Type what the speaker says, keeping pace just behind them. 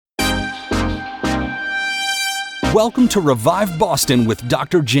Welcome to Revive Boston with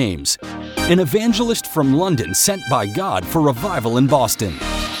Dr. Jaymz, an evangelist from London sent by God for revival in Boston.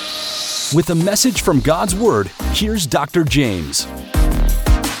 With a message from God's Word, here's Dr. Jaymz.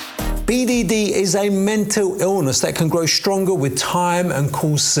 BDD is a mental illness that can grow stronger with time and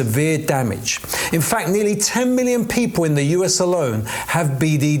cause severe damage. In fact, nearly 10 million people in the US alone have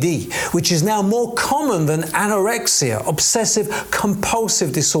BDD, which is now more common than anorexia,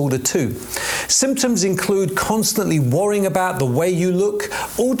 obsessive-compulsive disorder too. Symptoms include constantly worrying about the way you look,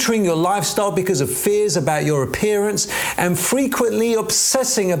 altering your lifestyle because of fears about your appearance, and frequently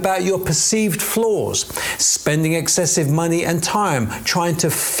obsessing about your perceived flaws, spending excessive money and time trying to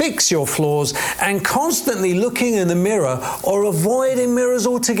fix your flaws, and constantly looking in the mirror or avoiding mirrors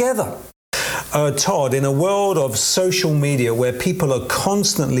altogether. Todd, in a world of social media where people are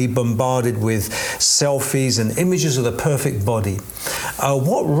constantly bombarded with selfies and images of the perfect body,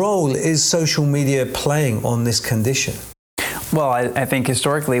 what role is social media playing on this condition? Well, I think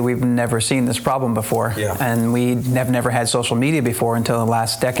historically we've never seen this problem before, and we have never had social media before until the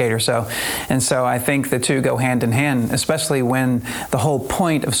last decade or so. And so I think the two go hand in hand, especially when the whole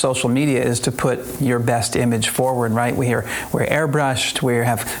point of social media is to put your best image forward, right? We're airbrushed, we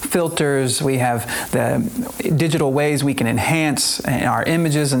have filters, we have the digital ways we can enhance our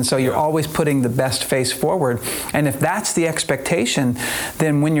images, and so you're always putting the best face forward. And if that's the expectation,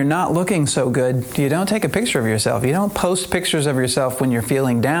 then when you're not looking so good, you don't take a picture of yourself. You don't post pictures of yourself when you're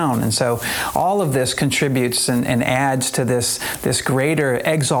feeling down. And so all of this contributes and adds to this greater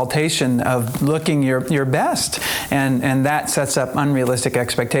exaltation of looking your best. And that sets up unrealistic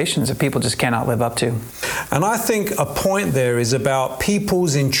expectations that people just cannot live up to. And I think a point there is about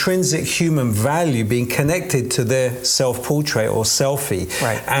people's intrinsic human value being connected to their self-portrait or selfie.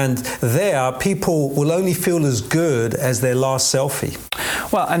 Right. And there, people will only feel as good as their last selfie.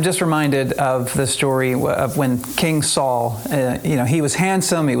 Well, I'm just reminded of the story of when King Saul, he was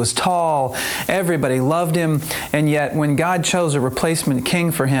handsome, he was tall, everybody loved him, and yet when God chose a replacement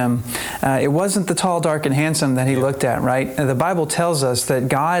king for him, it wasn't the tall, dark, and handsome that he looked at, right? The Bible tells us that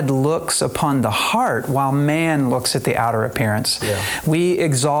God looks upon the heart while man looks at the outer appearance. Yeah. We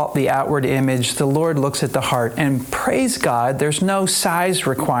exalt the outward image, the Lord looks at the heart, and praise God, there's no size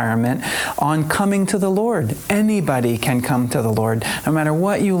requirement on coming to the Lord. Anybody can come to the Lord, no matter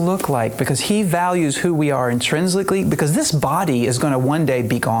what you look like, because He values who we are intrinsically, because this body is going to one day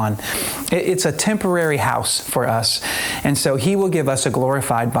be gone. It's a temporary house for us. And so He will give us a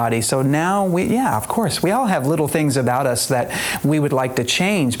glorified body. So now of course, we all have little things about us that we would like to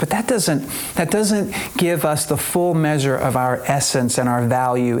change, but that doesn't give us the full measure of our essence and our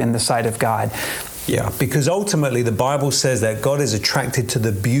value in the sight of God. Yeah, because ultimately the Bible says that God is attracted to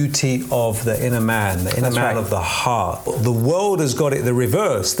the beauty of the inner man, the inner man of the heart. The world has got it the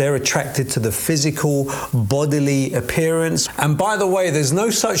reverse. They're attracted to the physical, bodily appearance. And by the way, there's no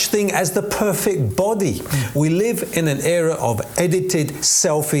such thing as the perfect body. We live in an era of edited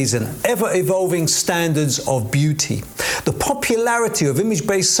selfies and ever-evolving standards of beauty. The popularity of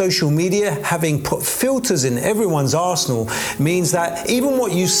image-based social media, having put filters in everyone's arsenal, means that even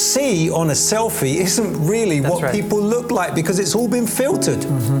what you see on a selfie isn't really what people look like, because it's all been filtered.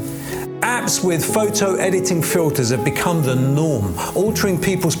 Apps with photo editing filters have become the norm, altering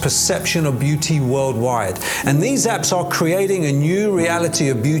people's perception of beauty worldwide. And these apps are creating a new reality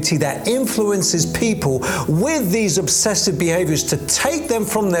of beauty that influences people with these obsessive behaviors to take them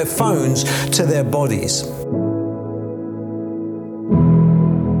from their phones to their bodies.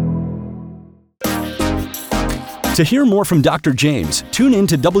 To hear more from Dr. Jaymz, tune in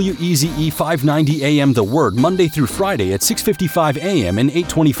to WEZE 590 AM The Word Monday through Friday at 6:55 AM and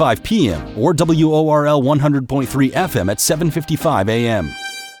 8:25 PM, or WORL 100.3 FM at 7:55 AM.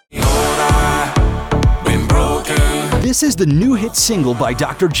 This is the new hit single by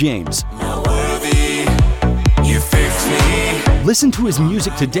Dr. Jaymz. Listen to his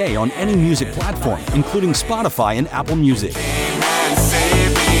music today on any music platform, including Spotify and Apple Music.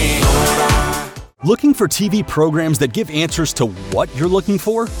 Looking for TV programs that give answers to what you're looking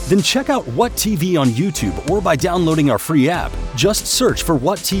for? Then check out What TV on YouTube or by downloading our free app. Just search for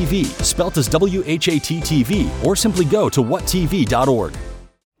What TV, spelt as WHAT-TV, or simply go to whattv.org.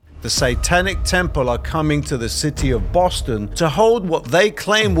 The Satanic Temple are coming to the city of Boston to hold what they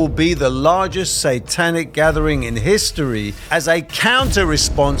claim will be the largest satanic gathering in history. As a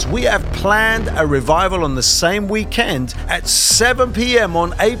counter-response, we have planned a revival on the same weekend at 7 p.m.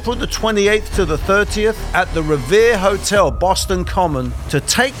 on April the 28th to the 30th at the Revere Hotel, Boston Common. To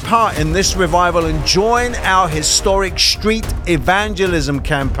take part in this revival and join our historic street evangelism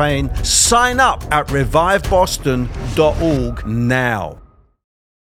campaign, sign up at reviveboston.org now.